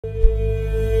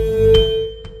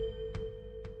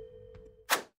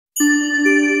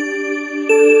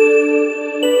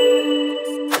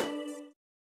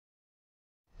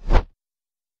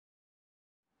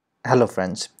Hello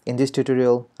friends, in this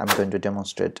tutorial I'm going to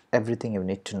demonstrate everything you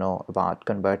need to know about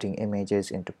converting images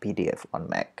into PDF on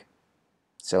Mac.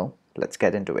 So let's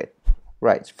get into it.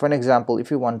 Right, for an example,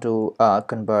 if you want to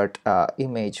convert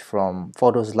image from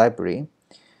Photos library,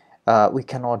 we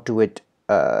cannot do it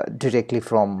directly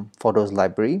from Photos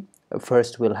library.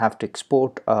 First we'll have to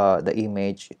export the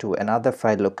image to another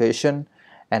file location,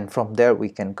 and from there we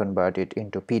can convert it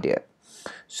into PDF.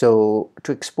 So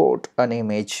to export an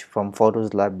image from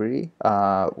Photos library,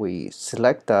 we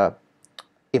select the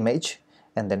image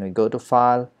and then we go to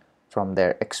File, from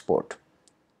there Export.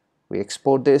 We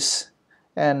export this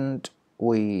and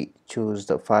we choose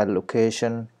the file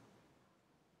location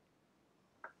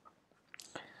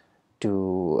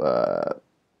to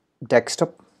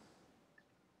desktop.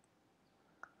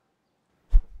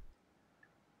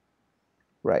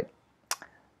 Right,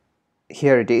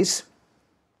 here it is.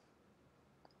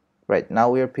 Right, now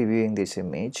we are previewing this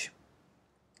image.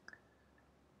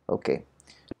 Okay,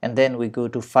 and then we go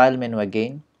to File menu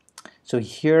again. So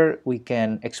here we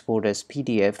can export as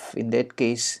PDF. In that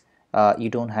case, you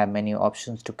don't have many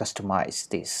options to customize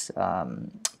this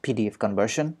PDF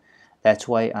conversion. That's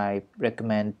why I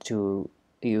recommend to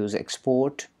use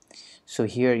export. So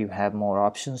here you have more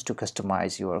options to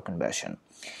customize your conversion.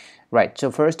 Right,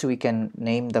 so first we can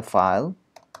name the file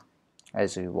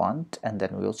as we want, and then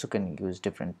we also can use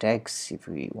different tags if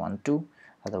we want to.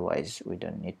 Otherwise we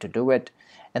don't need to do it.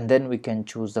 And then we can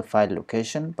choose the file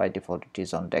location. By default it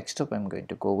is on desktop. I'm going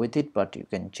to go with it, but you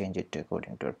can change it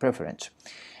according to your preference.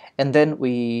 And then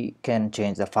we can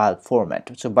change the file format.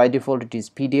 So by default it is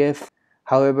PDF.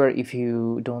 However, if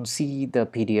you don't see the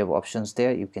PDF options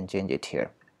there, you can change it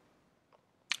here.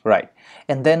 Right,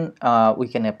 and then we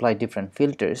can apply different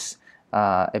filters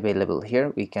available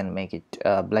here. We can make it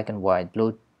black and white,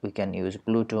 blue. We can use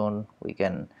blue tone, we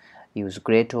can use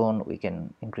gray tone, we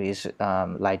can increase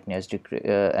lightness,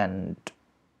 and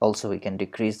also we can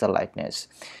decrease the lightness.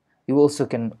 We also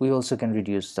can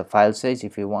reduce the file size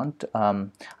if you want. I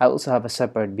also have a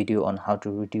separate video on how to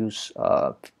reduce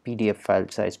PDF file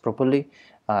size properly.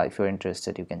 If you're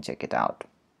interested, you can check it out.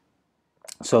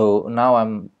 So now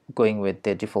I'm going with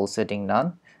the default setting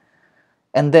none.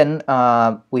 And then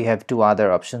we have two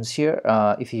other options here.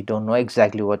 If you don't know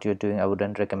exactly what you're doing, I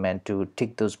wouldn't recommend to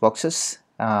tick those boxes.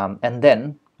 And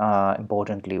then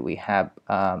importantly, we have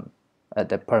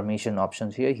the permission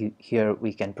options here. Here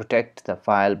we can protect the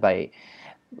file by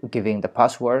giving the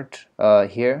password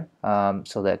here,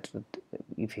 so that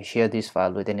if you share this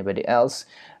file with anybody else,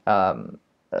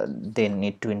 they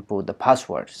need to input the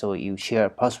password. So you share a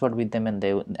password with them, and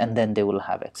then they will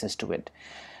have access to it.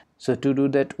 So to do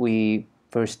that, we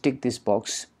first tick this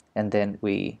box and then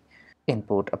we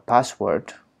input a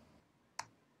password.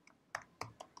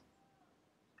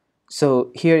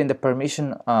 So here in the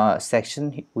permission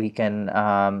section, we can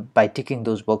by ticking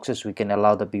those boxes, we can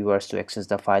allow the viewers to access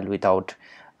the file without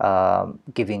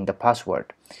giving the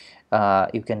password.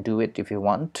 You can do it if you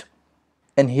want,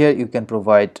 and here you can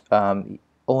provide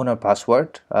owner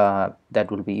password.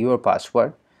 That will be your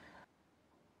password.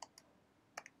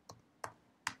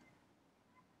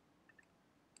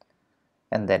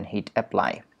 And then hit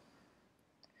apply.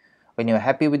 When you're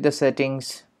happy with the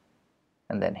settings,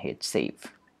 and then hit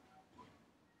save.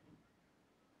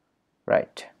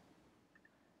 Right,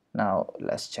 now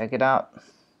let's check it out.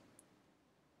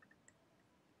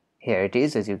 Here it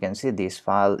is. As you can see, this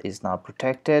file is now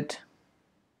protected,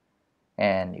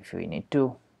 and if we need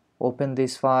to open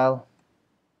this file,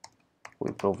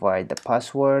 we provide the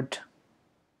password,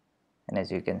 and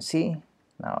as you can see,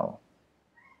 now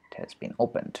it has been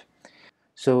opened.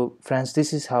 So friends,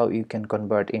 this is how you can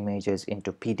convert images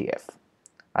into PDF.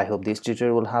 I hope this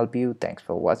tutorial will help you. Thanks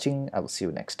for watching. I will see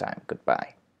you next time.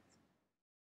 Goodbye.